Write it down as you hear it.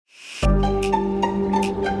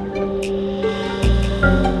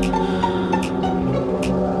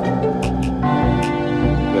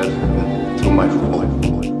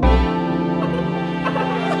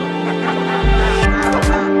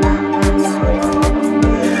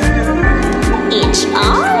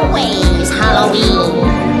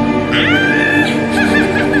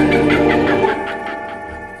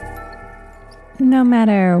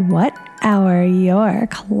4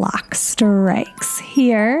 o'clock strikes.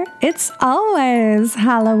 Here, it's always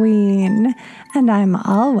Halloween, and I'm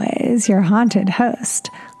always your haunted host,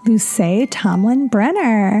 Luce Tomlin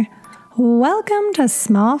Brenner. Welcome to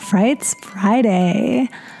Small Frights Friday.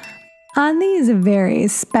 On these very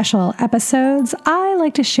special episodes, I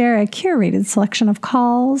like to share a curated selection of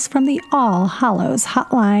calls from the All Hallows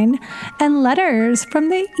hotline and letters from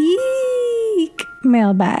the Eek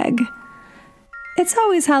mailbag. It's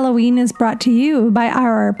Always Halloween is brought to you by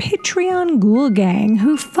our Patreon Ghoul Gang,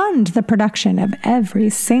 who fund the production of every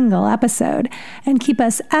single episode and keep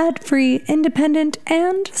us ad-free, independent,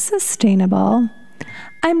 and sustainable.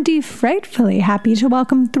 I'm frightfully happy to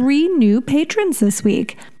welcome 3 new patrons this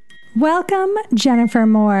week. Welcome Jennifer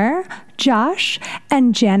Moore, Josh,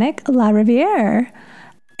 and Janik LaRiviere.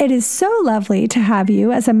 It is so lovely to have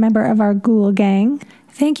you as a member of our Ghoul Gang.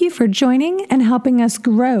 Thank you for joining and helping us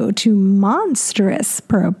grow to monstrous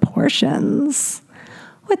proportions.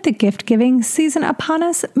 With the gift-giving season upon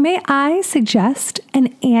us, may I suggest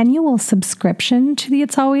an annual subscription to the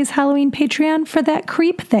It's Always Halloween Patreon for that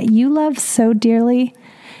creep that you love so dearly?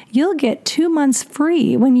 You'll get 2 months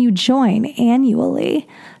free when you join annually.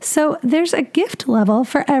 So there's a gift level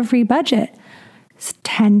for every budget. It's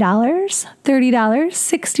 $10, $30,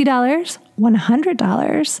 $60,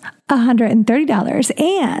 $100, $130.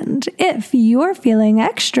 And if you're feeling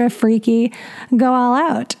extra freaky, go all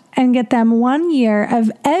out and get them 1 year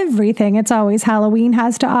of everything It's Always Halloween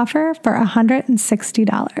has to offer for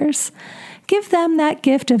 $160. Give them that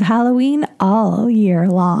gift of Halloween all year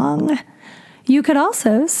long. You could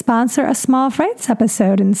also sponsor a Small Frights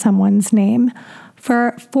episode in someone's name.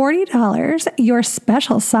 For $40, your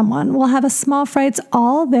special someone will have a Small Frights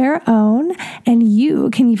all their own, and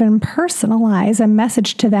you can even personalize a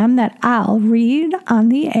message to them that I'll read on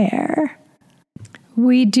the air.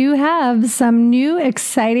 We do have some new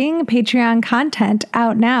exciting Patreon content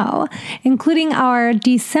out now, including our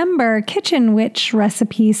December Kitchen Witch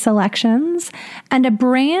recipe selections and a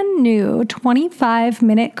brand new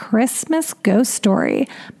 25-minute Christmas ghost story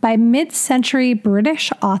by mid-century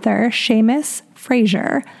British author Seamus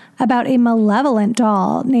Fraser about a malevolent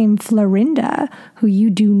doll named Florinda who you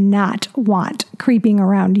do not want creeping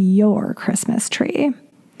around your Christmas tree.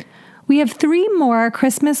 We have 3 more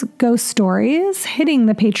Christmas ghost stories hitting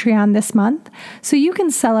the Patreon this month, so you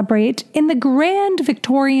can celebrate in the grand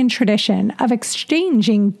Victorian tradition of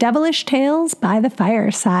exchanging devilish tales by the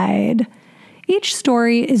fireside. Each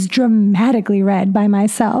story is dramatically read by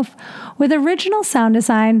myself, with original sound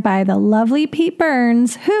design by the lovely Pete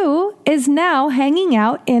Burns, who is now hanging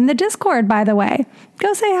out in the Discord, by the way.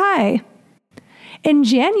 Go say hi. In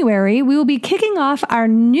January, we will be kicking off our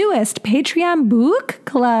newest Patreon book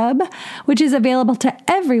club, which is available to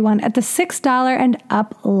everyone at the $6 and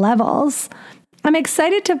up levels. I'm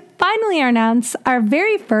excited to finally announce our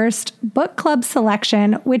very first book club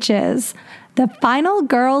selection, which is The Final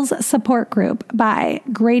Girls Support Group by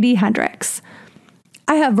Grady Hendrix.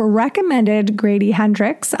 I have recommended Grady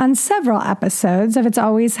Hendrix on several episodes of It's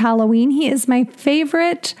Always Halloween. He is my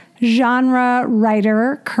favorite genre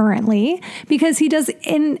writer currently because he does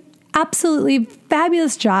an absolutely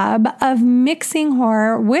fabulous job of mixing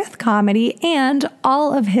horror with comedy, and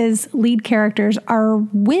all of his lead characters are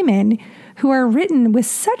women who are written with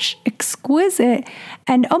such exquisite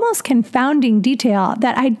and almost confounding detail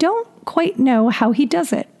that I don't quite know how he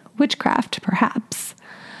does it. Witchcraft, perhaps.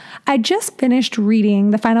 I just finished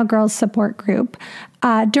reading The Final Girls Support Group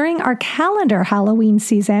during our calendar Halloween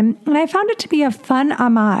season, and I found it to be a fun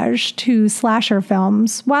homage to slasher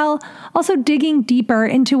films, while also digging deeper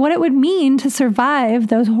into what it would mean to survive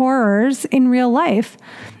those horrors in real life.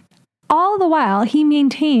 All the while, he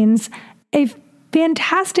maintains a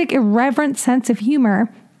fantastic, irreverent sense of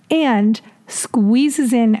humor and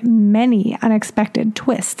squeezes in many unexpected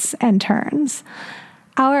twists and turns.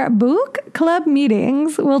 Our book club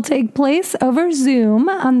meetings will take place over Zoom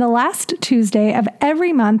on the last Tuesday of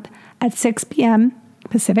every month at 6 p.m.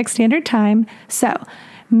 Pacific Standard Time, so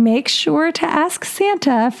make sure to ask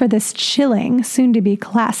Santa for this chilling, soon-to-be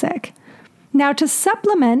classic. Now, to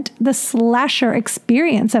supplement the slasher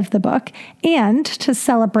experience of the book and to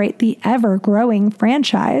celebrate the ever-growing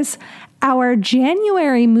franchise, our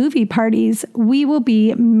January movie parties, we will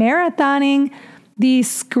be marathoning the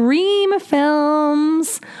Scream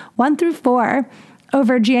films 1 through 4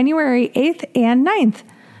 over January 8th and 9th.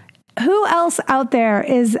 Who else out there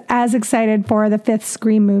is as excited for the 5th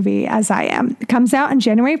Scream movie as I am? It comes out on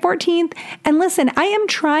January 14th. And listen, I am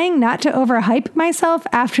trying not to overhype myself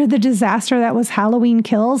after the disaster that was Halloween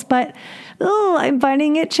Kills, but I'm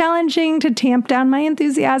finding it challenging to tamp down my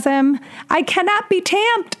enthusiasm. I cannot be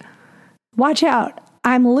tamped. Watch out.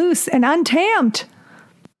 I'm loose and untamped.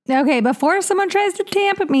 Okay, before someone tries to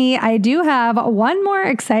tamp me, I do have one more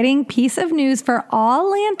exciting piece of news for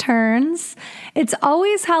all lanterns. It's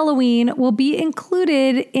Always Halloween will be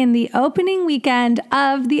included in the opening weekend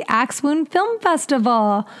of the Axe Wound Film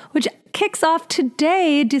Festival, which kicks off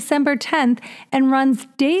today, December 10th, and runs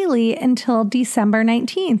daily until December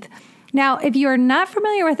 19th. Now, if you're not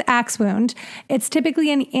familiar with Axe Wound, it's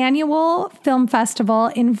typically an annual film festival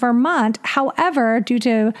in Vermont. However, due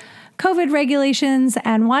to COVID regulations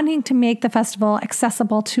and wanting to make the festival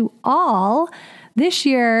accessible to all, this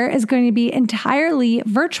year is going to be entirely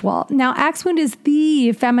virtual. Now, Axe Wound is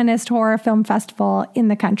the feminist horror film festival in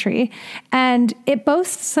the country, and it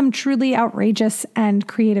boasts some truly outrageous and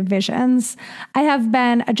creative visions. I have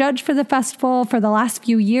been a judge for the festival for the last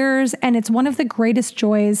few years, and it's one of the greatest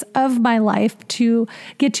joys of my life to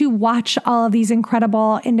get to watch all of these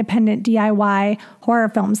incredible independent DIY horror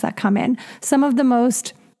films that come in. Some of the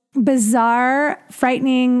most bizarre,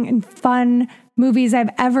 frightening, and fun movies I've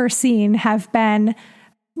ever seen have been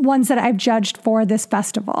ones that I've judged for this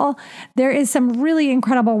festival. There is some really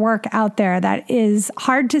incredible work out there that is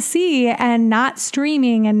hard to see and not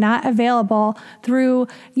streaming and not available through,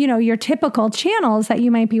 your typical channels that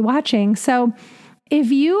you might be watching. So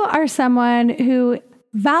if you are someone who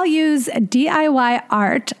values DIY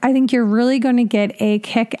art, I think you're really going to get a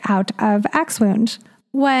kick out of Axe Wound.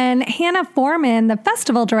 When Hannah Foreman, the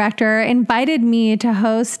festival director, invited me to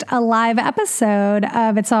host a live episode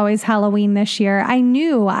of It's Always Halloween this year, I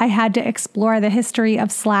knew I had to explore the history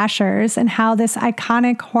of slashers and how this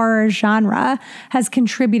iconic horror genre has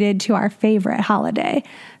contributed to our favorite holiday.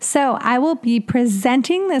 So I will be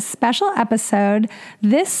presenting this special episode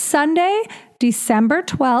this Sunday, December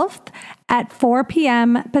 12th at 4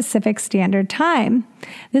 p.m. Pacific Standard Time.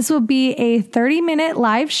 This will be a 30-minute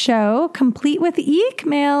live show complete with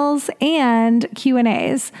emails and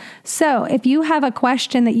Q&As. So if you have a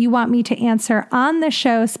question that you want me to answer on the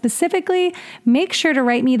show specifically, make sure to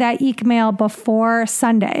write me that email before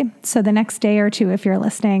Sunday. So the next day or two if you're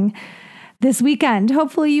listening this weekend.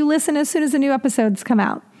 Hopefully you listen as soon as the new episodes come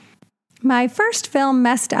out. My first film,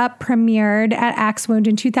 Messed Up, premiered at Axe Wound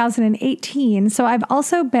in 2018, so I've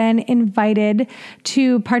also been invited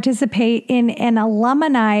to participate in an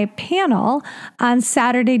alumni panel on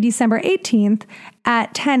Saturday, December 18th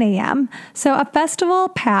at 10 a.m. So a festival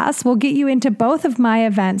pass will get you into both of my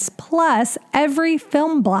events, plus every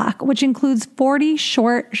film block, which includes 40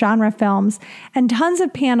 short genre films and tons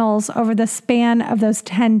of panels over the span of those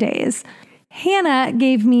 10 days. Hannah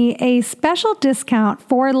gave me a special discount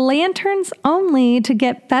for lanterns only to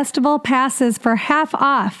get festival passes for half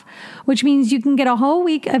off, which means you can get a whole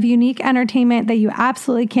week of unique entertainment that you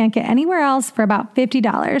absolutely can't get anywhere else for about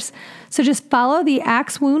 $50. So just follow the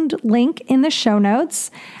Axe Wound link in the show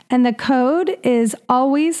notes, and the code is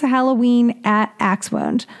Always Halloween at Axe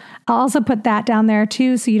Wound. I'll also put that down there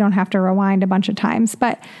too, so you don't have to rewind a bunch of times,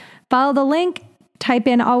 but follow the link. Type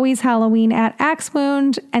in Always Halloween at Axe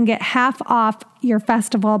Wound and get half off your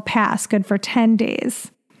festival pass, good for 10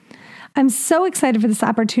 days. I'm so excited for this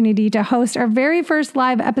opportunity to host our very first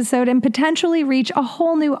live episode and potentially reach a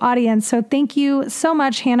whole new audience. So thank you so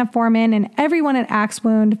much, Hannah Foreman and everyone at Axe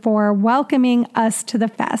Wound, for welcoming us to the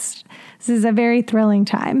fest. This is a very thrilling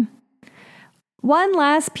time. One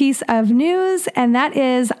last piece of news, and that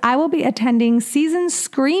is I will be attending Season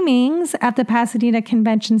Screamings at the Pasadena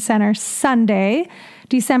Convention Center Sunday,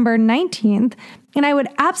 December 19th, and I would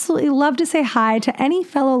absolutely love to say hi to any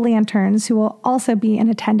fellow lanterns who will also be in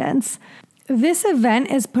attendance. This event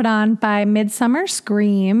is put on by Midsummer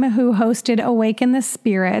Scream, who hosted Awaken the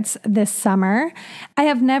Spirits this summer. I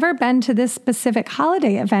have never been to this specific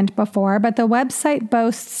holiday event before, but the website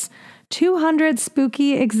boasts 200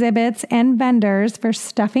 spooky exhibits and vendors for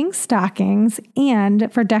stuffing stockings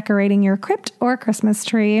and for decorating your crypt or Christmas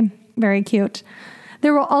tree. Very cute.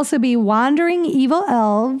 There will also be wandering evil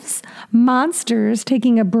elves, monsters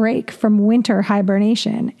taking a break from winter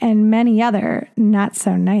hibernation, and many other not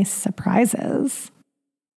so nice surprises.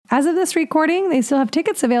 As of this recording, they still have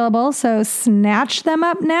tickets available, so snatch them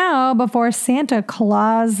up now before Santa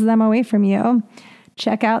claws them away from you.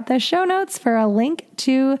 Check out the show notes for a link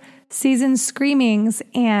to Season Screamings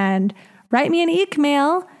and write me an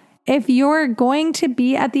email if you're going to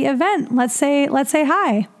be at the event. Let's say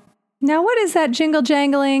hi. Now, what is that jingle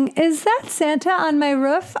jangling? Is that Santa on my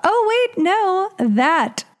roof? Oh, wait, no,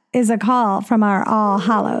 that is a call from our All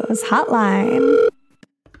Hallows hotline.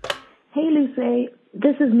 Hey, Lucy,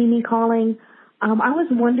 this is Mimi calling. I was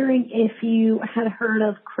wondering if you had heard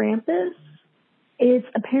of Krampus. It's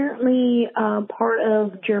apparently part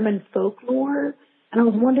of German folklore. And I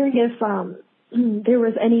was wondering if there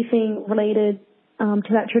was anything related to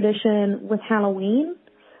that tradition with Halloween.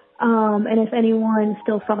 and if anyone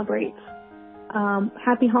still celebrates.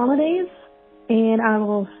 Happy holidays, and I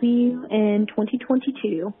will see you in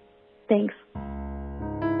 2022. Thanks.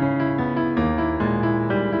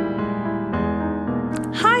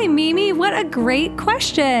 Hi, Mimi. What a great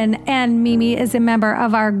question. And Mimi is a member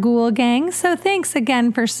of our Ghoul Gang, so thanks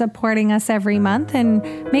again for supporting us every month and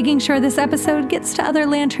making sure this episode gets to other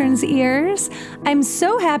lanterns' ears. I'm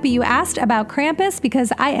so happy you asked about Krampus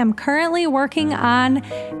because I am currently working on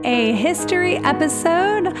a history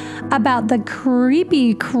episode about the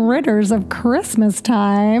creepy critters of Christmas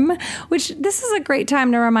time, which this is a great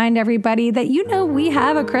time to remind everybody that we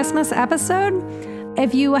have a Christmas episode.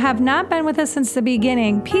 If you have not been with us since the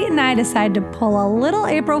beginning, Pete and I decided to pull a little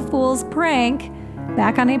April Fool's prank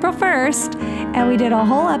back on April 1st, and we did a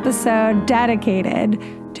whole episode dedicated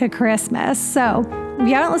to Christmas. So if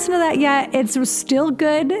you haven't listened to that yet, it's still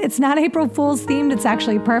good. It's not April Fool's themed. It's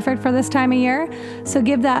actually perfect for this time of year. So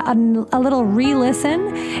give that a little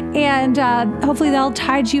re-listen, and hopefully that'll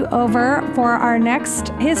tide you over for our next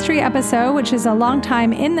history episode, which is a long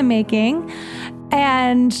time in the making.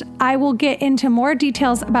 And I will get into more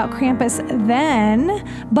details about Krampus then.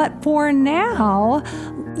 But for now,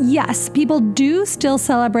 yes, people do still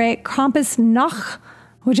celebrate Krampusnacht,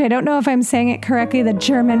 which I don't know if I'm saying it correctly, the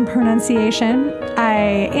German pronunciation.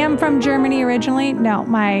 I am from Germany originally. No,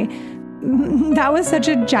 that was such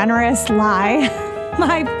a generous lie.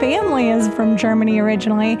 My family is from Germany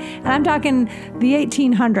originally, and I'm talking the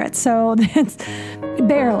 1800s, so that's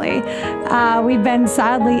barely. We've been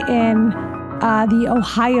sadly in the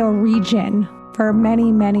Ohio region for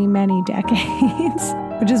many, many, many decades,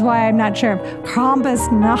 which is why I'm not sure if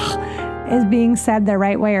Krampusnacht is being said the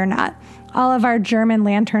right way or not. All of our German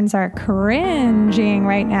lanterns are cringing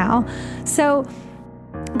right now. So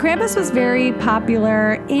Krampus was very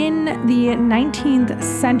popular in the 19th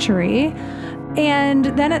century. And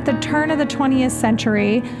then at the turn of the 20th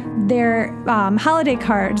century, their holiday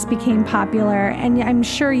cards became popular. And I'm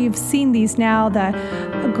sure you've seen these now, the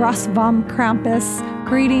Gruß vom Krampus,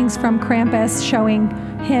 greetings from Krampus, showing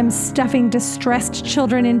him stuffing distressed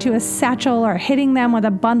children into a satchel or hitting them with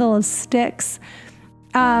a bundle of sticks.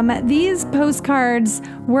 These postcards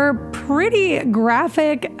were pretty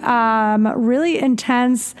graphic, really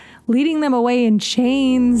intense, leading them away in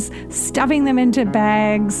chains, stuffing them into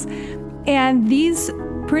bags. And these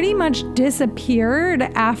pretty much disappeared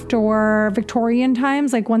after Victorian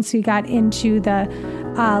times. Like once we got into the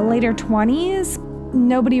later 20s,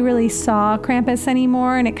 nobody really saw Krampus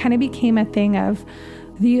anymore. And it kind of became a thing of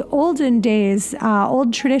the olden days,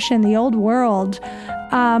 old tradition, the old world.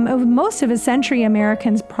 Most of a century,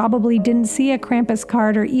 Americans probably didn't see a Krampus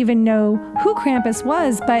card or even know who Krampus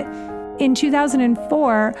was. But in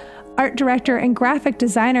 2004, art director and graphic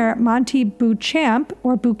designer Monty Beauchamp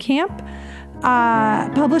published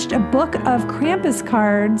a book of Krampus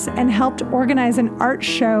cards and helped organize an art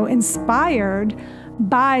show inspired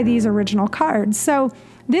by these original cards. So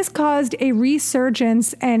this caused a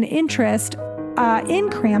resurgence and interest in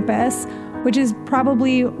Krampus, which is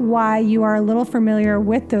probably why you are a little familiar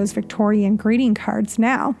with those Victorian greeting cards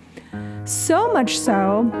now. So much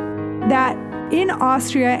so that in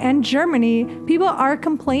Austria and Germany, people are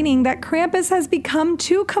complaining that Krampus has become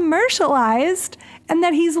too commercialized and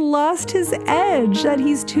that he's lost his edge, that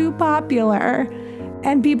he's too popular.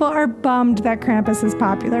 And people are bummed that Krampus is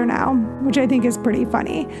popular now, which I think is pretty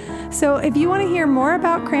funny. So if you want to hear more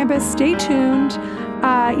about Krampus, stay tuned.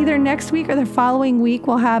 Either next week or the following week,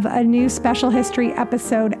 we'll have a new special history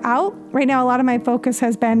episode out. Right now, a lot of my focus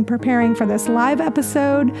has been preparing for this live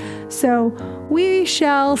episode. So we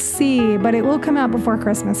shall see, but it will come out before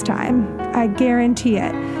Christmas time. I guarantee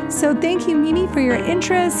it. So thank you, Mimi, for your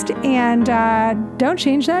interest, and don't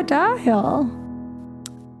change that dial.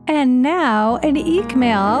 And now an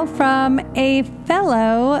email from a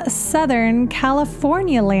fellow Southern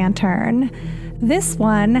California lantern. This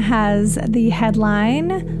one has the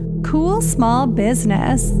headline, Cool Small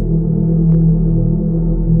Business.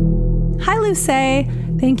 Hi, Luce.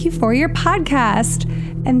 Thank you for your podcast.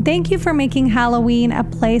 And thank you for making Halloween a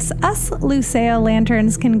place us Luceo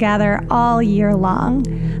lanterns can gather all year long.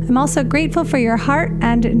 I'm also grateful for your heart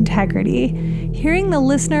and integrity. Hearing the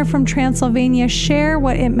listener from Transylvania share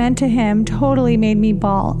what it meant to him totally made me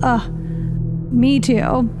bawl. Me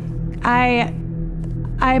too.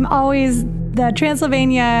 I'm always the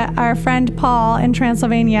Transylvania, our friend Paul in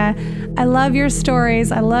Transylvania. I love your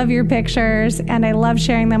stories. I love your pictures, and I love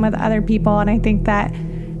sharing them with other people. And I think that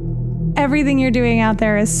everything you're doing out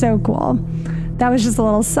there is so cool. That was just a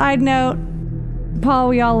little side note. Paul,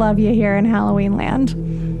 we all love you here in Halloween Land.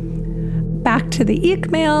 Back to the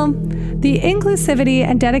email. The inclusivity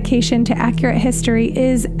and dedication to accurate history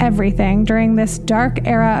is everything during this dark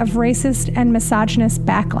era of racist and misogynist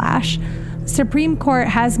backlash. The Supreme Court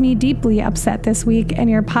has me deeply upset this week, and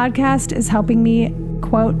your podcast is helping me,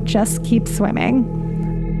 quote, just keep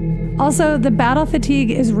swimming. Also, the battle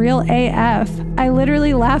fatigue is real AF. I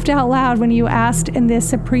literally laughed out loud when you asked in the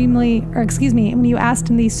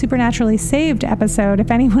Supernaturally Saved episode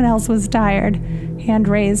if anyone else was tired. Hand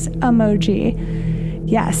raised emoji.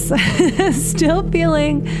 Yes, still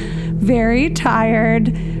feeling very tired,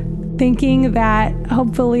 thinking that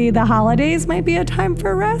hopefully the holidays might be a time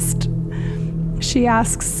for rest. She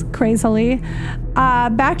asks crazily.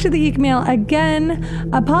 Back to the email again.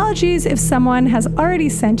 Apologies if someone has already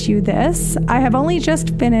sent you this. I have only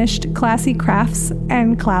just finished Classy Crafts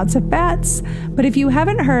and Clouds of Bats, but if you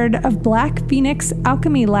haven't heard of Black Phoenix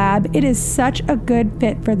Alchemy Lab, it is such a good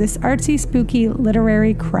fit for this artsy, spooky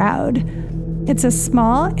literary crowd. It's a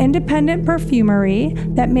small, independent perfumery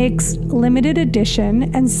that makes limited edition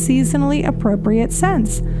and seasonally appropriate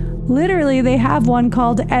scents. Literally, they have one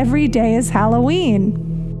called Every Day is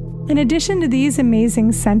Halloween. In addition to these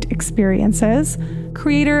amazing scent experiences,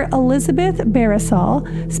 creator Elizabeth Barisal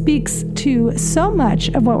speaks to so much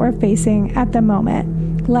of what we're facing at the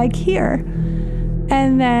moment, like here.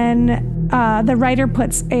 And then the writer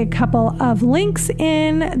puts a couple of links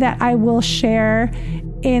in that I will share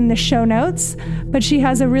in the show notes, but she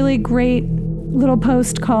has a really great little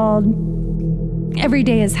post called Every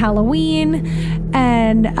Day is Halloween,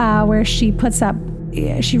 and where she writes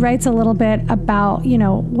a little bit about,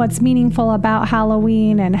 what's meaningful about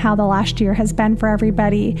Halloween and how the last year has been for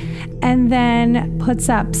everybody, and then puts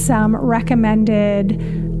up some recommended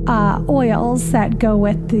oils that go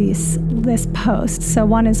with this post. So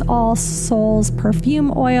one is All Souls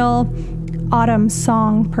perfume oil, Autumn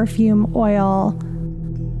Song perfume oil,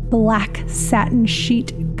 Black Satin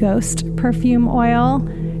Sheet Ghost perfume oil,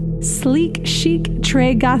 Sleek Chic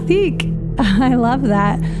Très Gothique. I love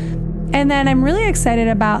that. And then I'm really excited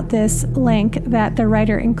about this link that the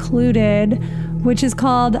writer included, which is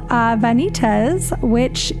called Vanitas,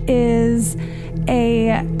 which is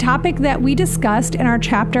a topic that we discussed in our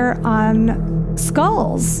chapter on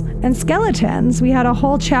skulls and skeletons. We had a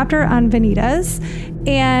whole chapter on Vanitas,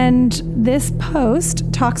 and this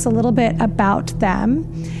post talks a little bit about them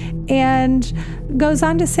and goes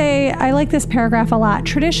on to say, I like this paragraph a lot.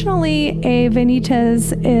 Traditionally, a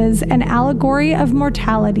vanitas is an allegory of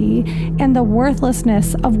mortality and the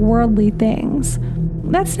worthlessness of worldly things.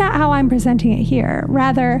 That's not how I'm presenting it here.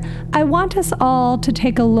 Rather, I want us all to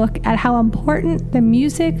take a look at how important the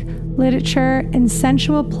music, literature, and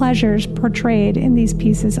sensual pleasures portrayed in these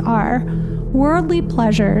pieces are. Worldly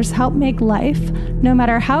pleasures help make life, no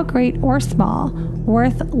matter how great or small,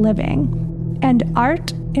 worth living. And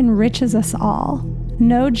art enriches us all.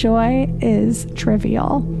 No joy is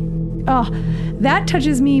trivial. Oh, that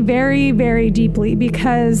touches me very, very deeply,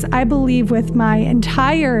 because I believe with my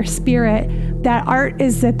entire spirit that art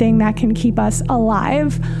is the thing that can keep us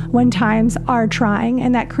alive when times are trying,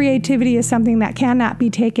 and that creativity is something that cannot be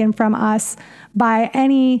taken from us by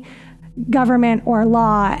any government or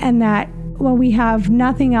law, and that when we have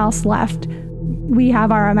nothing else left, we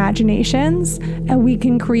have our imaginations, and we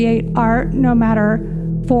can create art no matter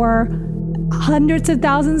for hundreds of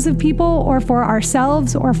thousands of people, or for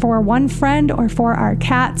ourselves, or for one friend, or for our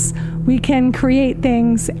cats. We can create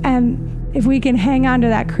things, and if we can hang on to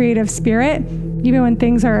that creative spirit, even when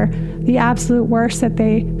things are the absolute worst that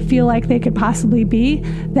they feel like they could possibly be,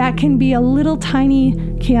 that can be a little tiny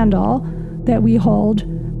candle that we hold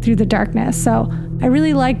through the darkness. So I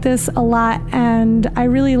really like this a lot, and I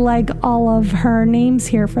really like all of her names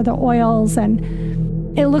here for the oils, and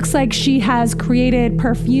it looks like she has created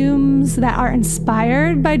perfumes that are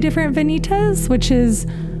inspired by different vanitas, which is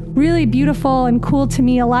really beautiful and cool to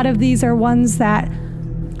me. A lot of these are ones that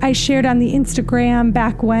I shared on the Instagram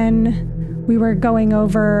back when we were going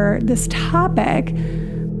over this topic,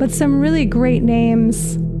 but some really great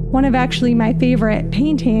names. One of actually my favorite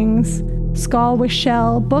paintings, Skull with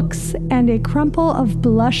Shell, Books, and a Crumple of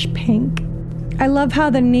Blush Pink. I love how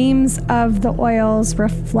the names of the oils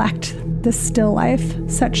reflect the still life,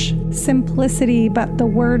 such simplicity, but the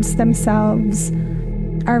words themselves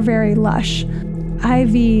are very lush.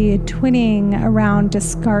 Ivy twinning around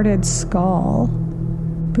discarded skull,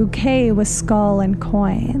 bouquet with skull and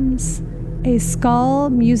coins, a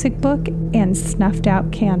skull music book, and snuffed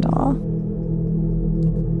out candle.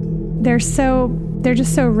 They're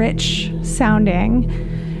just so rich sounding,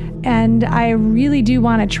 and I really do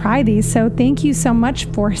want to try these. So thank you so much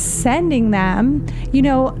for sending them.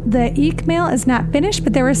 The email is not finished,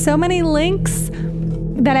 but there were so many links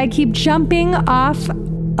that I keep jumping off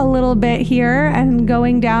a little bit here and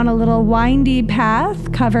going down a little windy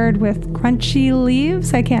path covered with crunchy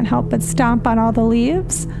leaves. I can't help but stomp on all the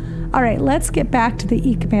leaves. All right, let's get back to the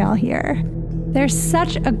Eek Mail here. They're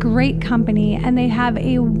such a great company and they have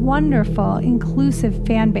a wonderful, inclusive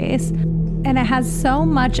fan base. And it has so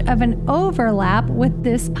much of an overlap with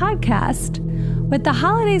this podcast. With the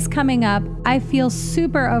holidays coming up, I feel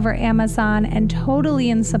super over Amazon and totally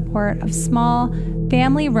in support of small,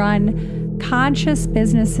 family-run, conscious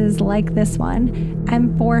businesses like this one.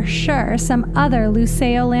 And for sure, some other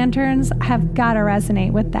Luceo lanterns have got to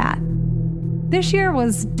resonate with that. This year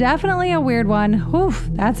was definitely a weird one. Whew,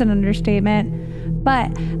 that's an understatement.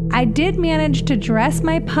 But I did manage to dress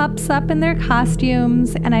my pups up in their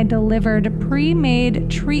costumes, and I delivered pre-made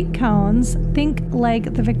treat cones, think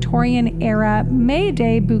like the Victorian era May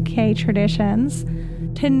Day bouquet traditions,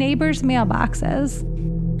 to neighbors' mailboxes.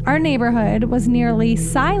 Our neighborhood was nearly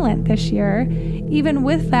silent this year. Even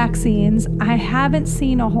with vaccines, I haven't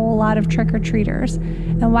seen a whole lot of trick-or-treaters.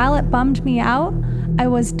 And while it bummed me out, I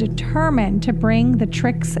was determined to bring the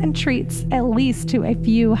tricks and treats at least to a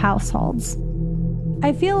few households.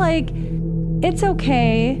 I feel like it's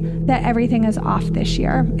okay that everything is off this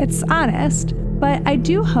year. It's honest, but I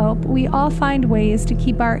do hope we all find ways to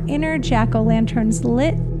keep our inner jack-o'-lanterns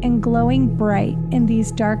lit and glowing bright in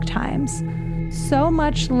these dark times. So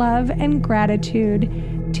much love and gratitude,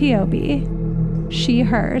 T.O.B. She,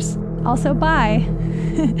 hers. Also, bye.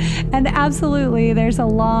 And absolutely, there's a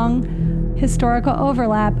long historical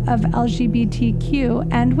overlap of LGBTQ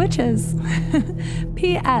and witches.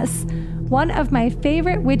 P.S. One of my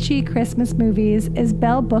favorite witchy Christmas movies is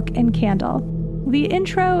Bell, Book and Candle. The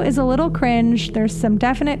intro is a little cringe, there's some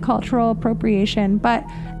definite cultural appropriation, but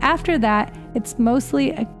after that, it's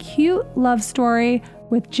mostly a cute love story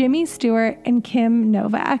with Jimmy Stewart and Kim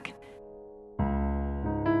Novak.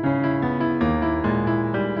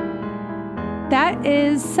 That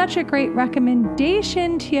is such a great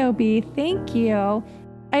recommendation, T.O.B. Thank you.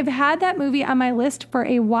 I've had that movie on my list for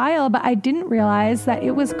a while, but I didn't realize that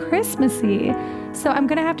it was Christmassy. So I'm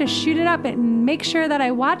going to have to shoot it up and make sure that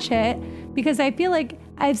I watch it because I feel like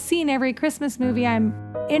I've seen every Christmas movie I'm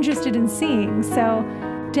interested in seeing. So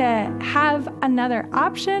to have another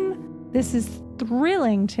option, this is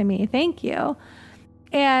thrilling to me. Thank you.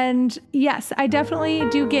 And yes, I definitely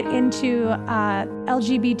do get into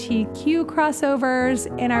LGBTQ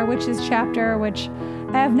crossovers in our Witches chapter, which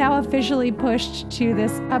I have now officially pushed to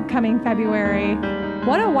this upcoming February.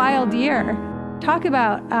 What a wild year. Talk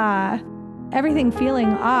about everything feeling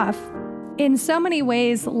off. In so many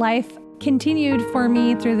ways, life continued for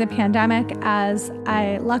me through the pandemic as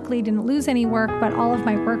I luckily didn't lose any work, but all of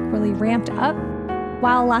my work really ramped up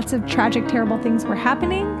while lots of tragic, terrible things were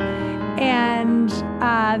happening. And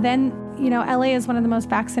then, LA is one of the most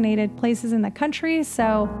vaccinated places in the country.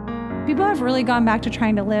 So people have really gone back to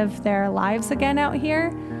trying to live their lives again out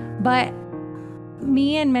here. But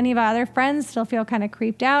me and many of our other friends still feel kind of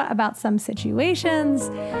creeped out about some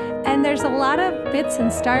situations. And there's a lot of fits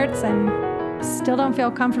and starts and still don't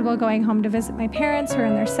feel comfortable going home to visit my parents who are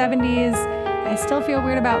in their 70s. I still feel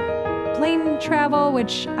weird about plane travel,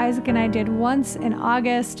 which Isaac and I did once in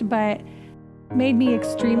August, but made me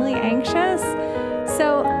extremely anxious.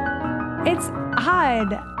 So it's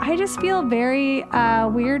odd. I just feel very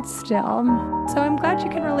weird still. So I'm glad you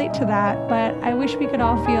can relate to that, but I wish we could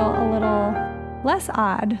all feel a little less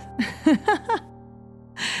odd.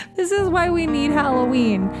 This is why we need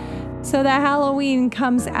Halloween. So that Halloween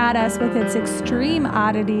comes at us with its extreme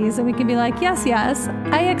oddities and we can be like, yes,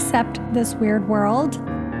 I accept this weird world.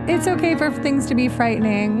 It's okay for things to be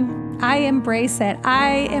frightening. I embrace it.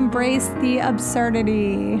 I embrace the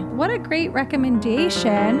absurdity. What a great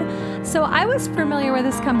recommendation. So I was familiar with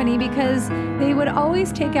this company because they would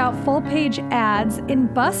always take out full-page ads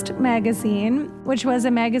in Bust magazine, which was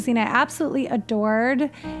a magazine I absolutely adored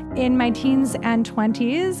in my teens and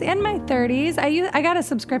 20s and my 30s. I got a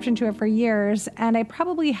subscription to it for years, and I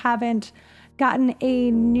probably haven't gotten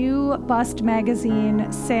a new Bust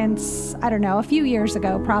magazine since, a few years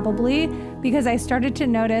ago probably, because I started to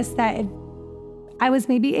notice that I was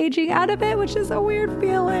maybe aging out of it, which is a weird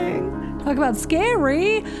feeling. Talk about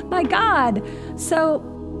scary. My God. So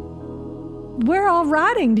we're all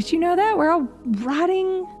rotting. Did you know that? We're all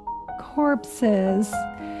rotting corpses.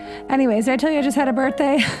 Anyways, did I tell you I just had a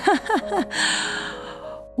birthday?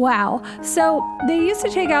 Wow. So they used to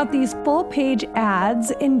take out these full-page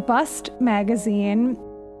ads in Bust magazine,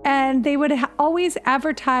 and they would always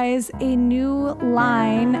advertise a new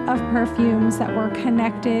line of perfumes that were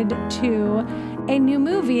connected to a new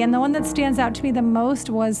movie. And the one that stands out to me the most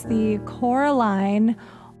was the Coraline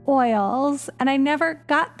oils, and I never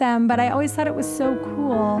got them, but I always thought it was so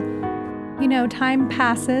cool. You know, time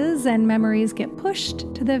passes and memories get pushed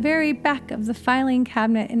to the very back of the filing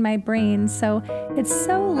cabinet in my brain. So it's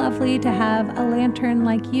so lovely to have a lantern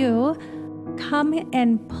like you come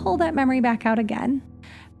and pull that memory back out again,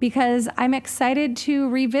 because I'm excited to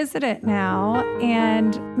revisit it now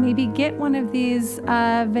and maybe get one of these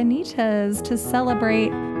Vanitas to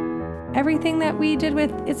celebrate everything that we did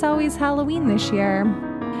with It's Always Halloween this year.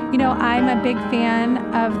 You know, I'm a big fan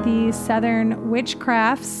of the Southern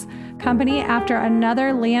Witchcrafts company after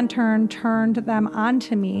another lantern turned them on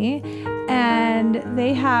to me, and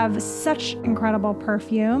they have such incredible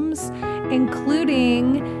perfumes,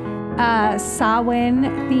 including a Samhain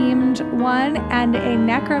themed one and a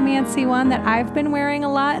necromancy one that I've been wearing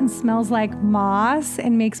a lot and smells like moss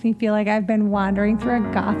and makes me feel like I've been wandering through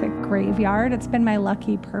a gothic graveyard. It's been my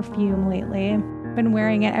lucky perfume lately. I've been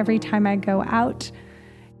wearing it every time I go out,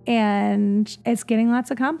 and it's getting lots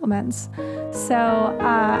of compliments. So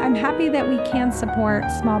I'm happy that we can support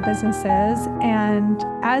small businesses. And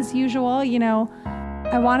as usual, you know,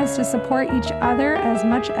 I want us to support each other as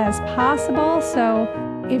much as possible. So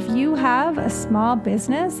if you have a small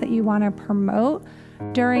business that you want to promote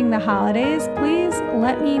during the holidays, please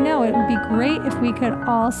let me know. It would be great if we could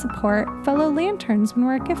all support fellow lanterns when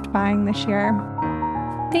we're gift buying this year.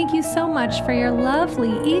 Thank you so much for your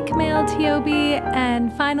lovely email, T.O.B.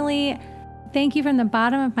 And finally, thank you from the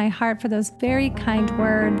bottom of my heart for those very kind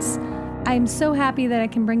words. I'm so happy that I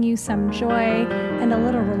can bring you some joy and a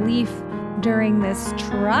little relief during this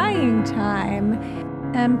trying time.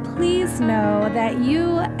 And please know that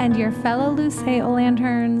you and your fellow Luceo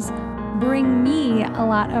Lanterns bring me a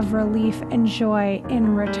lot of relief and joy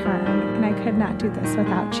in return, and I could not do this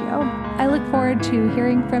without you. I look forward to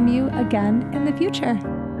hearing from you again in the future.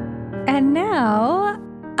 And now,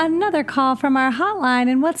 another call from our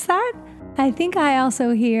hotline, and what's that? I think I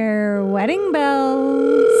also hear wedding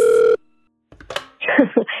bells.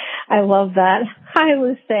 I love that. Hi,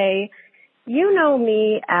 Luce. You know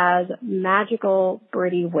me as Magical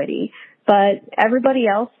Britty Witty, but everybody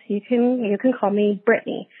else, you can call me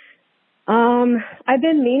Brittany. I've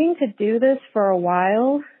been meaning to do this for a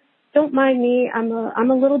while. Don't mind me. I'm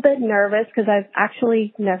a little bit nervous because I've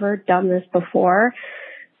actually never done this before.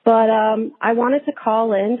 But I wanted to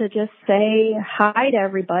call in to just say hi to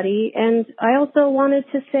everybody, and I also wanted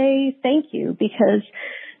to say thank you because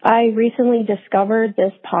I recently discovered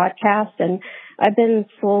this podcast, and I've been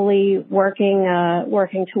slowly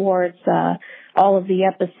working towards all of the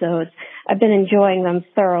episodes. I've been enjoying them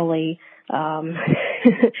thoroughly.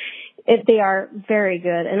 They are very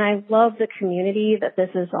good, and I love the community that this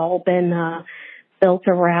has all been built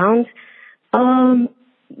around.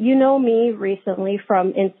 You know me recently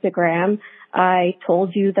from Instagram. I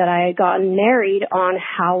told you that I had gotten married on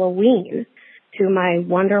Halloween to my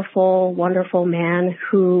wonderful, wonderful man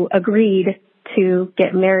who agreed to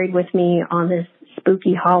get married with me on this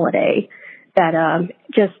spooky holiday that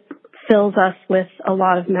just fills us with a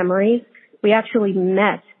lot of memories. We actually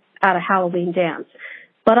met at a Halloween dance.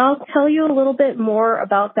 But I'll tell you a little bit more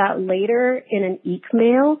about that later in an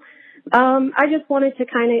email. I just wanted to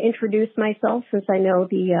kind of introduce myself since I know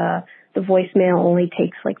the voicemail only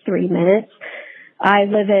takes like 3 minutes. I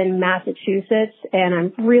live in Massachusetts and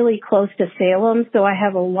I'm really close to Salem, so I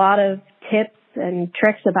have a lot of tips and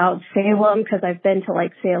tricks about Salem because I've been to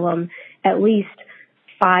like Salem at least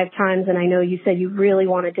 5 times, and I know you said you really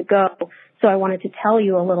wanted to go. So I wanted to tell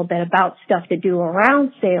you a little bit about stuff to do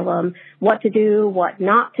around Salem, what to do, what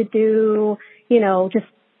not to do, you know, just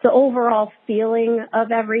the overall feeling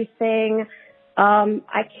of everything.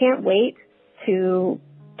 I can't wait to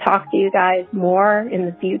talk to you guys more in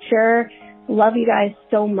the future. Love you guys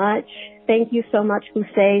so much. Thank you so much,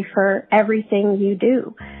 Luce, for everything you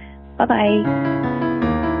do. Bye-bye.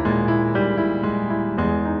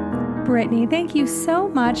 Brittany, thank you so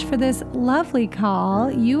much for this lovely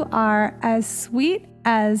call. You are as sweet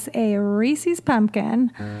as a Reese's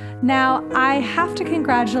pumpkin. Now, I have to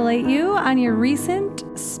congratulate you on your recent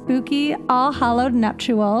spooky All Hallowed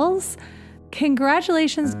nuptials.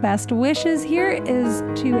 Congratulations, best wishes. Here is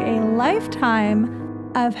to a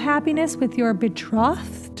lifetime of happiness with your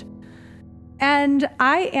betrothed. And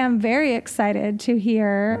I am very excited to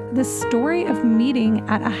hear the story of meeting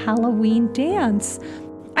at a Halloween dance.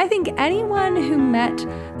 I think anyone who met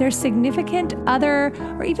their significant other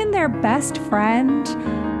or even their best friend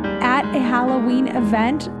at a Halloween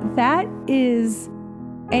event, that is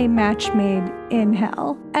a match made in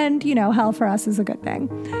hell. And, you know, hell for us is a good thing.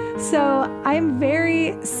 So I'm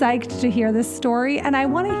very psyched to hear this story, and I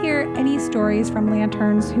want to hear any stories from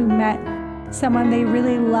Lanterns who met someone they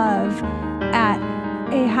really love at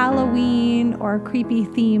a Halloween or creepy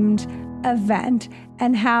themed event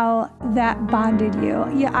and how that bonded you.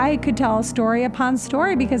 Yeah, I could tell story upon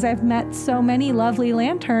story because I've met so many lovely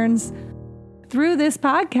lanterns through this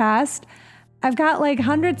podcast. I've got like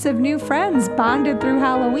hundreds of new friends bonded through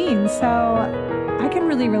Halloween. So I can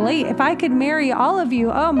really relate. If I could marry all of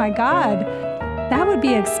you, oh my God, that would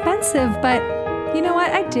be expensive. But you know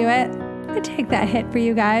what? I'd do it. I'd take that hit for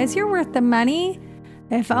you guys. You're worth the money.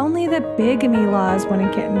 If only the bigamy laws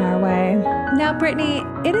wouldn't get in our way. Now, Brittany,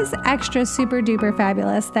 it is extra super duper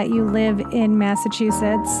fabulous that you live in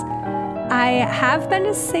Massachusetts. I have been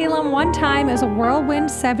to Salem one time. It was a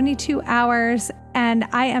whirlwind 72 hours, and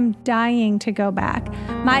I am dying to go back.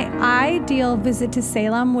 My ideal visit to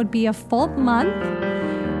Salem would be a full month,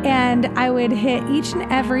 and I would hit each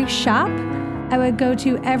and every shop. I would go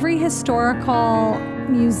to every historical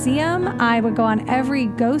museum. I would go on every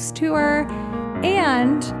ghost tour.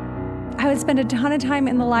 And I would spend a ton of time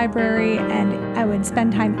in the library, and I would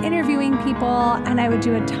spend time interviewing people, and I would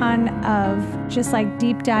do a ton of just like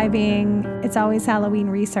deep diving, It's Always Halloween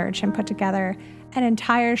research, and put together an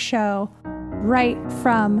entire show right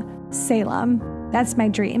from Salem. That's my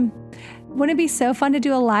dream. Wouldn't it be so fun to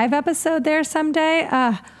do a live episode there someday?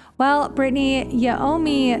 Well, Brittany, you owe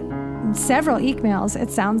me several emails, it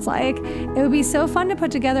sounds like. It would be so fun to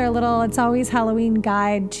put together a little It's Always Halloween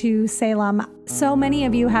guide to Salem. So many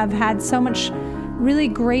of you have had so much really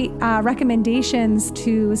great recommendations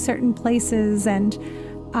to certain places and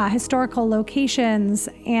historical locations,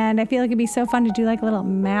 and I feel like it'd be so fun to do like a little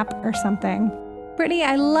map or something. Brittany,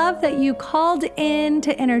 I love that you called in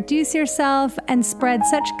to introduce yourself and spread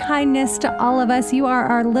such kindness to all of us. You are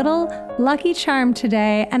our little lucky charm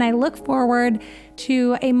today, and I look forward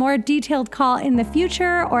to a more detailed call in the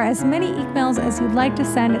future, or as many emails as you'd like to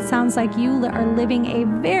send. It sounds like you are living a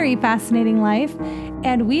very fascinating life,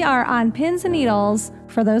 and we are on pins and needles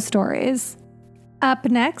for those stories. Up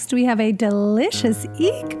next, we have a delicious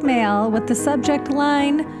email with the subject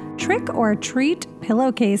line, Trick or Treat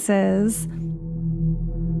Pillowcases.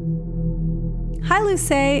 Hi,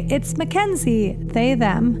 Luce. It's Mackenzie, they,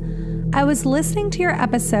 them. I was listening to your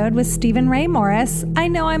episode with Stephen Ray Morris. I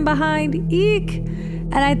know I'm behind. Eek!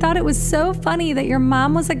 And I thought it was so funny that your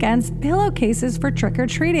mom was against pillowcases for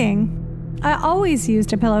trick-or-treating. I always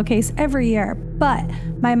used a pillowcase every year, but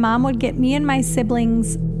my mom would get me and my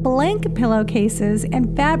siblings blank pillowcases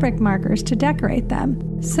and fabric markers to decorate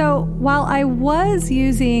them. So while I was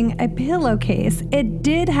using a pillowcase, it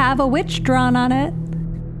did have a witch drawn on it.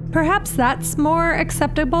 Perhaps that's more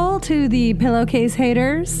acceptable to the pillowcase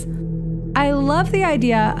haters. I love the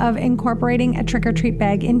idea of incorporating a trick-or-treat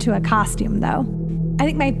bag into a costume, though. I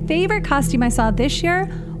think my favorite costume I saw this year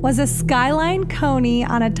was a Skyline Coney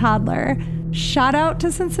on a toddler. Shout out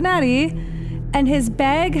to Cincinnati. And his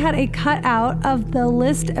bag had a cutout of the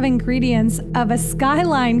list of ingredients of a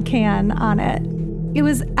Skyline can on it. It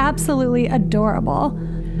was absolutely adorable.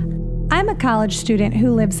 I'm a college student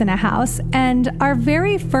who lives in a house, and our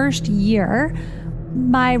very first year,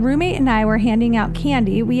 my roommate and I were handing out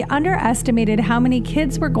candy. We underestimated how many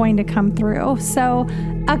kids were going to come through, so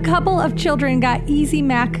a couple of children got Easy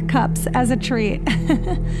Mac cups as a treat.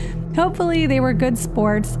 Hopefully they were good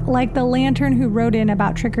sports, like the lantern who wrote in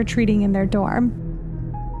about trick-or-treating in their dorm.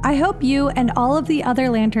 I hope you and all of the other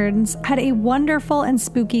lanterns had a wonderful and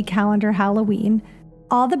spooky calendar Halloween.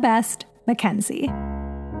 All the best, Mackenzie.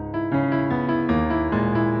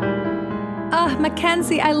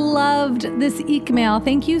 Mackenzie, I loved this email.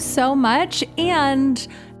 Thank you so much. And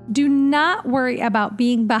do not worry about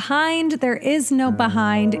being behind. There is no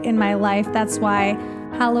behind in my life. That's why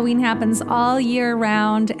Halloween happens all year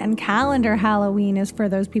round, and calendar Halloween is for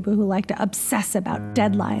those people who like to obsess about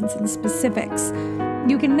deadlines and specifics.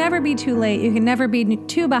 You can never be too late. You can never be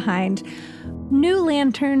too behind. New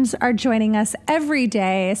lanterns are joining us every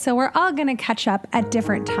day, so we're all going to catch up at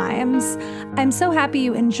different times. I'm so happy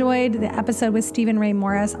you enjoyed the episode with Stephen Ray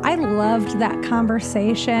Morris. I loved that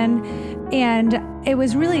conversation, and it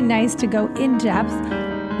was really nice to go in depth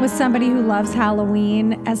with somebody who loves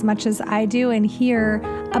Halloween as much as I do and hear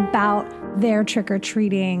about their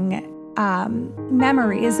trick-or-treating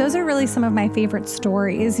memories. Those are really some of my favorite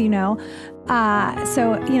stories, you know.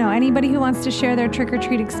 So, anybody who wants to share their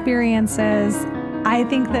trick-or-treat experiences, I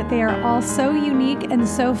think that they are all so unique and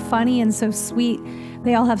so funny and so sweet.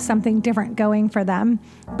 They all have something different going for them.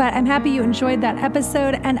 But I'm happy you enjoyed that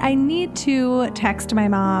episode, and I need to text my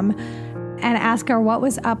mom and ask her what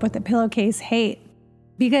was up with the pillowcase hate,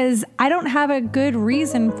 because I don't have a good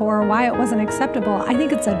reason for why it wasn't acceptable. I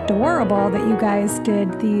think it's adorable that you guys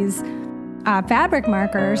did these fabric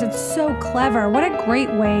markers. It's so clever. What a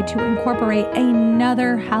great way to incorporate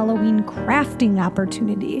another Halloween crafting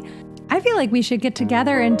opportunity. I feel like we should get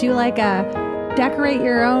together and do like a decorate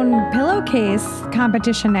your own pillowcase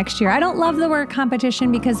competition next year. I don't love the word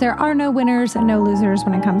competition because there are no winners and no losers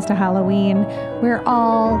when it comes to Halloween. We're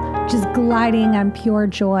all just gliding on pure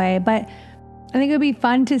joy. But I think it would be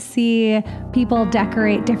fun to see people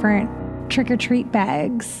decorate different trick-or-treat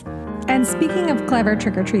bags. And speaking of clever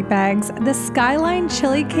trick-or-treat bags, the Skyline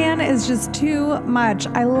chili can is just too much.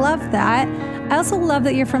 I love that. I also love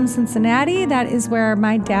that you're from Cincinnati. That is where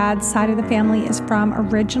my dad's side of the family is from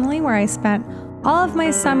originally, where I spent all of my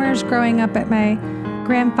summers growing up at my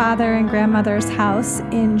grandfather and grandmother's house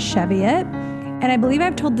in Cheviot. And I believe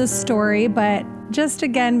I've told this story, but just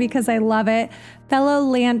again, because I love it, fellow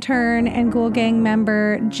Lantern and Ghoul Gang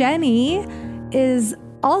member Jenny is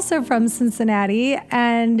also from Cincinnati,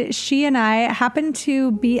 and she and I happened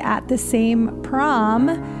to be at the same prom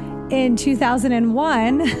in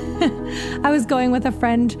 2001. I was going with a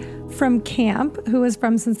friend from camp who was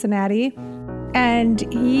from Cincinnati, and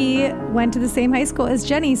he went to the same high school as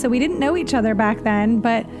Jenny, so we didn't know each other back then,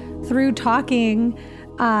 but through talking,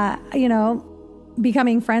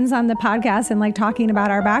 becoming friends on the podcast and like talking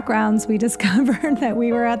about our backgrounds, we discovered that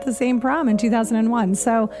we were at the same prom in 2001.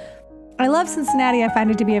 So I love Cincinnati. I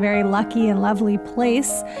find it to be a very lucky and lovely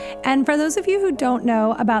place. And for those of you who don't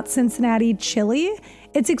know about Cincinnati chili,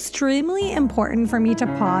 it's extremely important for me to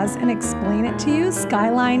pause and explain it to you.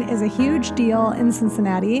 Skyline is a huge deal in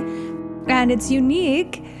Cincinnati, and it's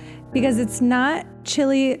unique because it's not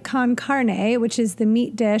chili con carne, which is the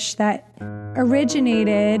meat dish that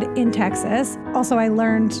originated in Texas. Also, I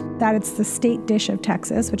learned that it's the state dish of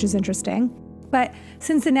Texas, which is interesting. But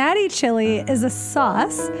Cincinnati chili is a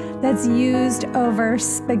sauce that's used over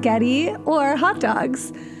spaghetti or hot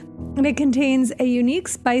dogs. And it contains a unique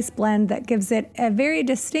spice blend that gives it a very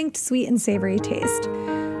distinct sweet and savory taste.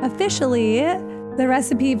 Officially, the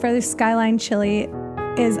recipe for the Skyline chili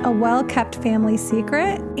is a well-kept family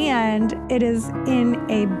secret, and it is in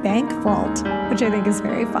a bank vault, which I think is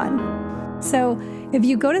very fun. So if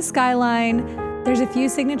you go to Skyline, there's a few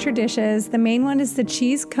signature dishes. The main one is the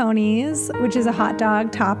cheese conies, which is a hot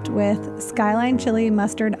dog topped with Skyline chili,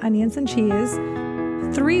 mustard, onions, and cheese.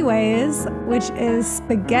 Three ways, which is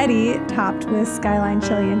spaghetti topped with Skyline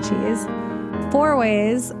chili and cheese. Four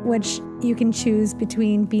ways, which you can choose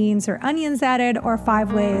between beans or onions added, or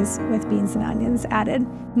five ways with beans and onions added.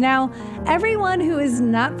 Now, everyone who is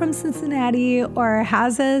not from Cincinnati or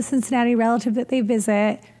has a Cincinnati relative that they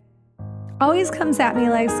visit always comes at me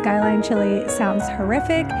like Skyline chili sounds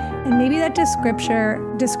horrific, and maybe that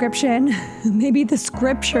description, maybe the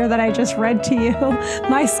scripture that I just read to you,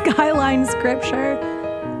 my Skyline scripture,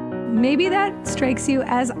 maybe that strikes you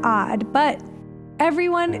as odd, but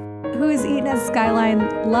everyone who has eaten at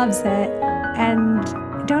Skyline loves it, and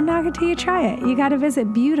don't knock it till you try it. You got to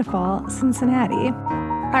visit beautiful Cincinnati.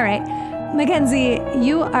 All right. Mackenzie,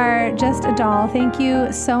 you are just a doll. Thank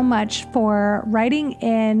you so much for writing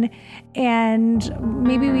in, and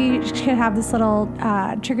maybe we should have this little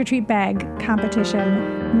trick-or-treat bag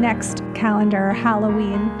competition next calendar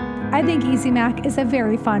Halloween. I think Easy Mac is a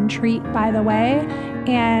very fun treat, by the way,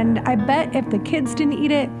 and I bet if the kids didn't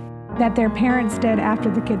eat it, that their parents did after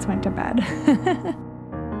the kids went to bed.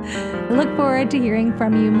 I look forward to hearing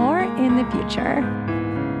from you more in the future.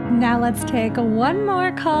 Now let's take one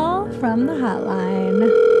more call from the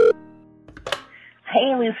hotline.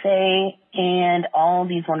 Hey, Lucy, and all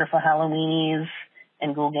these wonderful Halloweenies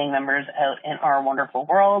and Ghoul Gang members out in our wonderful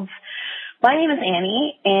worlds. My name is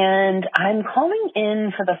Annie, and I'm calling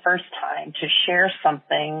in for the first time to share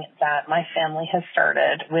something that my family has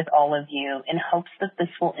started with all of you in hopes that this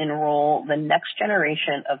will enroll the next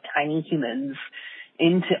generation of tiny humans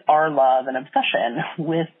into our love and obsession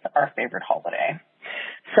with our favorite holiday.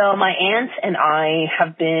 So my aunt and I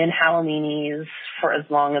have been Halloweenies for as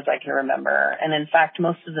long as I can remember. And in fact,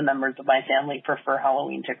 most of the members of my family prefer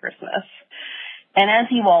Halloween to Christmas. And as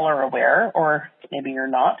you all are aware, or maybe you're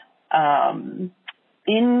not, during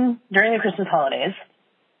the Christmas holidays,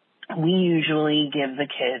 we usually give the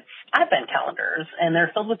kids advent calendars, and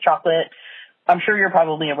they're filled with chocolate. I'm sure you're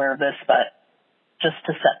probably aware of this, but just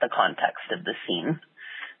to set the context of the scene.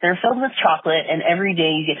 They're filled with chocolate, and every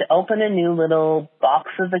day you get to open a new little box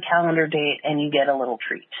of the calendar date, and you get a little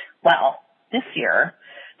treat. Well, this year,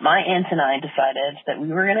 my aunt and I decided that we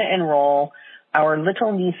were going to enroll our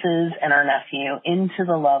little nieces and our nephew into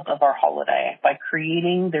the love of our holiday by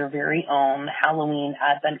creating their very own Halloween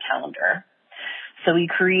advent calendar. So we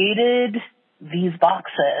created these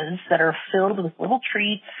boxes that are filled with little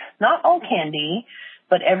treats, not all candy,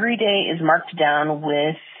 but every day is marked down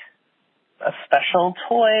with a special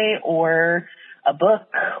toy or a book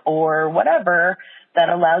or whatever that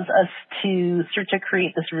allows us to start to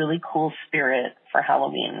create this really cool spirit for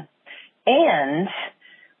Halloween. And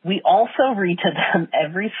we also read to them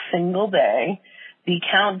every single day the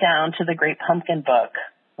countdown to the Great Pumpkin book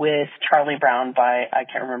with Charlie Brown by, I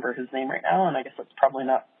can't remember his name right now, and I guess it's probably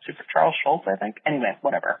not Super Charles Schultz, I think. Anyway,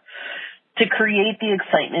 whatever. To create the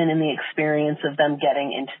excitement and the experience of them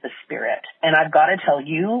getting into the spirit. And I've got to tell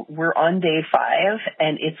you, we're on day 5,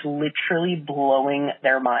 and it's literally blowing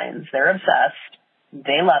their minds. They're obsessed.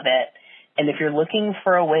 They love it. And if you're looking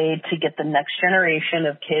for a way to get the next generation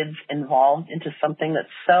of kids involved into something that's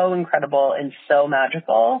so incredible and so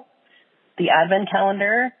magical, the Advent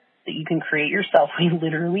calendar that you can create yourself, we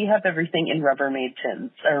literally have everything in Rubbermaid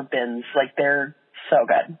tins or bins. Like, they're so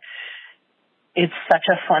good. It's such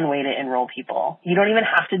a fun way to enroll people. You don't even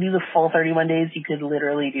have to do the full 31 days. You could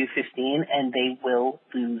literally do 15, and they will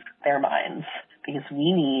lose their minds because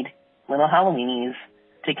we need little Halloweenies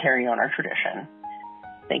to carry on our tradition.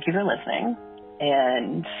 Thank you for listening,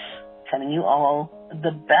 and sending you all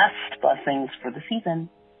the best blessings for the season.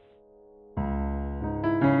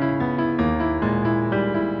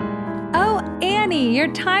 Oh, Annie, your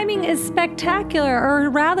timing is spectacular, or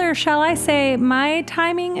rather, shall I say, my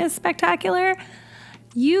timing is spectacular.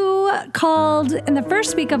 You called in the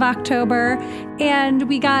first week of October, and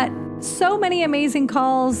we got so many amazing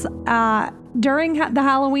calls during the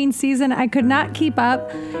Halloween season. I could not keep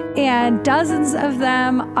up, and dozens of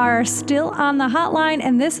them are still on the hotline.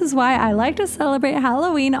 And this is why I like to celebrate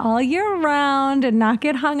Halloween all year round and not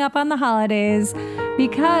get hung up on the holidays,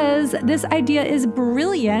 because this idea is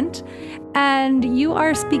brilliant. And you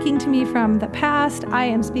are speaking to me from the past. I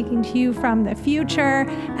am speaking to you from the future.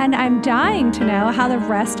 And I'm dying to know how the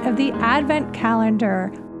rest of the Advent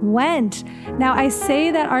calendar went. Now, I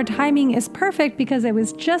say that our timing is perfect because it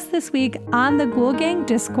was just this week on the Ghoul Gang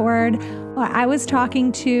Discord. I was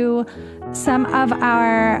talking to some of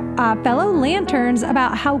our fellow lanterns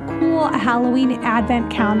about how cool a Halloween Advent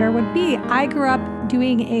calendar would be. I grew up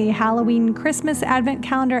doing a Halloween Christmas Advent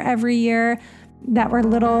calendar every year that were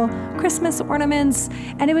little Christmas ornaments.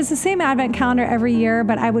 And it was the same Advent calendar every year,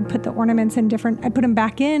 but I would put the ornaments in I'd put them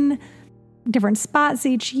back in different spots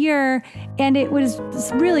each year. And it was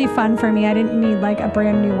really fun for me. I didn't need like a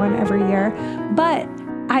brand new one every year, but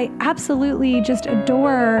I absolutely just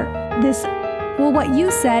adore this. Well, what you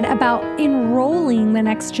said about enrolling the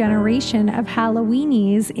next generation of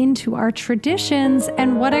Halloweenies into our traditions,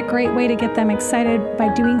 and what a great way to get them excited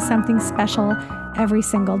by doing something special every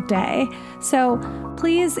single day. So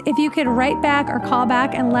please, if you could write back or call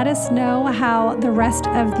back and let us know how the rest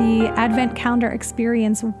of the Advent calendar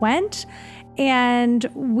experience went. And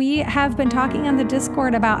we have been talking on the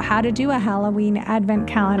Discord about how to do a Halloween Advent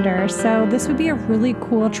calendar. So this would be a really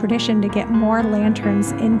cool tradition to get more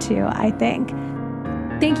lanterns into, I think.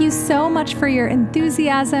 Thank you so much for your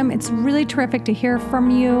enthusiasm. It's really terrific to hear from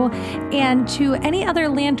you. And to any other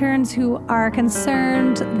lanterns who are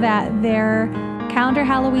concerned that their calendar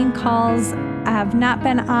Halloween calls have not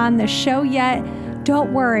been on the show yet,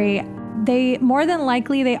 don't worry. They more than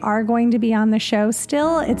likely they are going to be on the show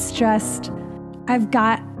still. It's just I've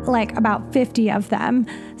got like about 50 of them.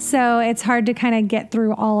 So it's hard to kind of get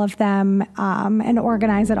through all of them and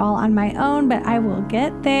organize it all on my own, but I will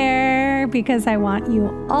get there because I want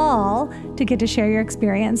you all to get to share your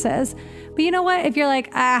experiences. But you know what? If you're like,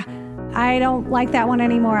 I don't like that one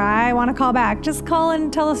anymore, I want to call back, just call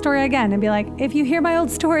and tell the story again and be like, if you hear my old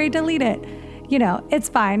story, delete it. You know, it's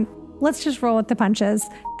fine. Let's just roll with the punches.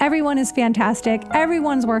 Everyone is fantastic.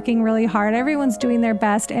 Everyone's working really hard. Everyone's doing their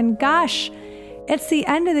best. And gosh, it's the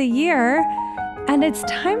end of the year and it's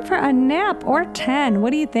time for a nap or 10. What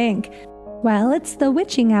do you think? Well, it's the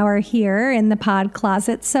witching hour here in the pod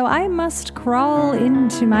closet, so I must crawl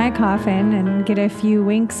into my coffin and get a few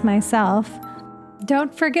winks myself.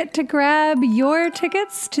 Don't forget to grab your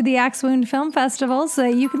tickets to the Axe Wound Film Festival so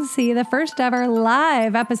that you can see the first ever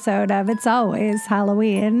live episode of It's Always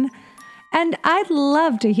Halloween. And I'd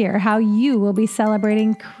love to hear how you will be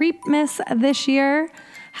celebrating Creepmas this year.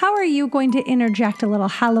 How are you going to interject a little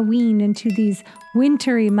Halloween into these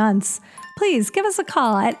wintry months? Please give us a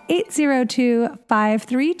call at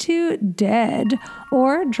 802-532-DEAD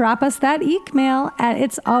or drop us that email at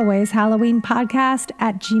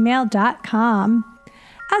itsalwayshalloweenpodcast@gmail.com.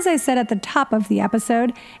 As I said at the top of the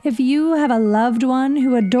episode, if you have a loved one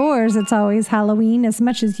who adores It's Always Halloween as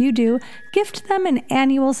much as you do, gift them an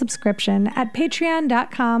annual subscription at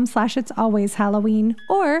patreon.com/itsalwayshalloween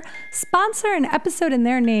or sponsor an episode in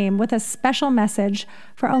their name with a special message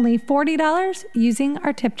for only $40 using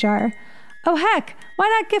our tip jar. Oh heck, why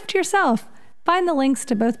not gift yourself? Find the links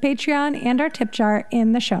to both Patreon and our tip jar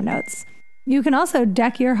in the show notes. You can also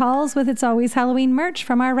deck your halls with It's Always Halloween merch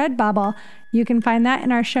from our Redbubble. You can find that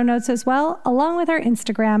in our show notes as well, along with our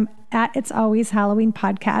Instagram at It's Always Halloween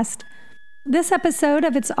Podcast. This episode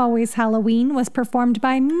of It's Always Halloween was performed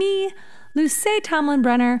by me, Luce Tomlin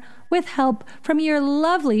Brenner, with help from your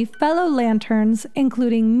lovely fellow lanterns,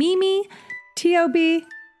 including Mimi, T.O.B.,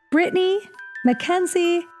 Brittany,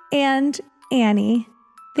 Mackenzie, and Annie.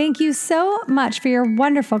 Thank you so much for your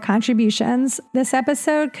wonderful contributions. This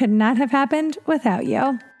episode could not have happened without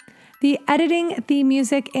you. The editing, theme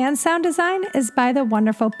music, and sound design is by the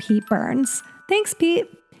wonderful Pete Burns. Thanks, Pete.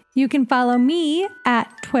 You can follow me at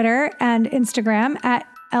Twitter and Instagram at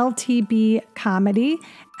LTB Comedy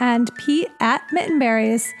and Pete at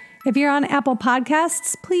Mittenberries. If you're on Apple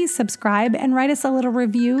Podcasts, please subscribe and write us a little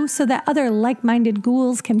review so that other like-minded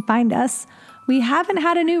ghouls can find us. We haven't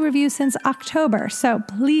had a new review since October, so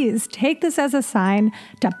please take this as a sign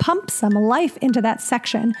to pump some life into that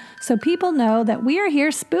section so people know that we are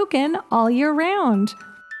here spooking all year round.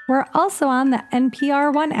 We're also on the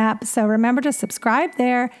NPR One app, so remember to subscribe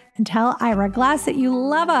there and tell Ira Glass that you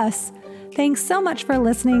love us. Thanks so much for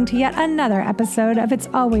listening to yet another episode of It's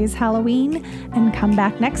Always Halloween, and come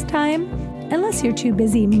back next time, unless you're too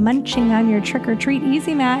busy munching on your trick-or-treat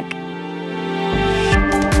Easy Mac.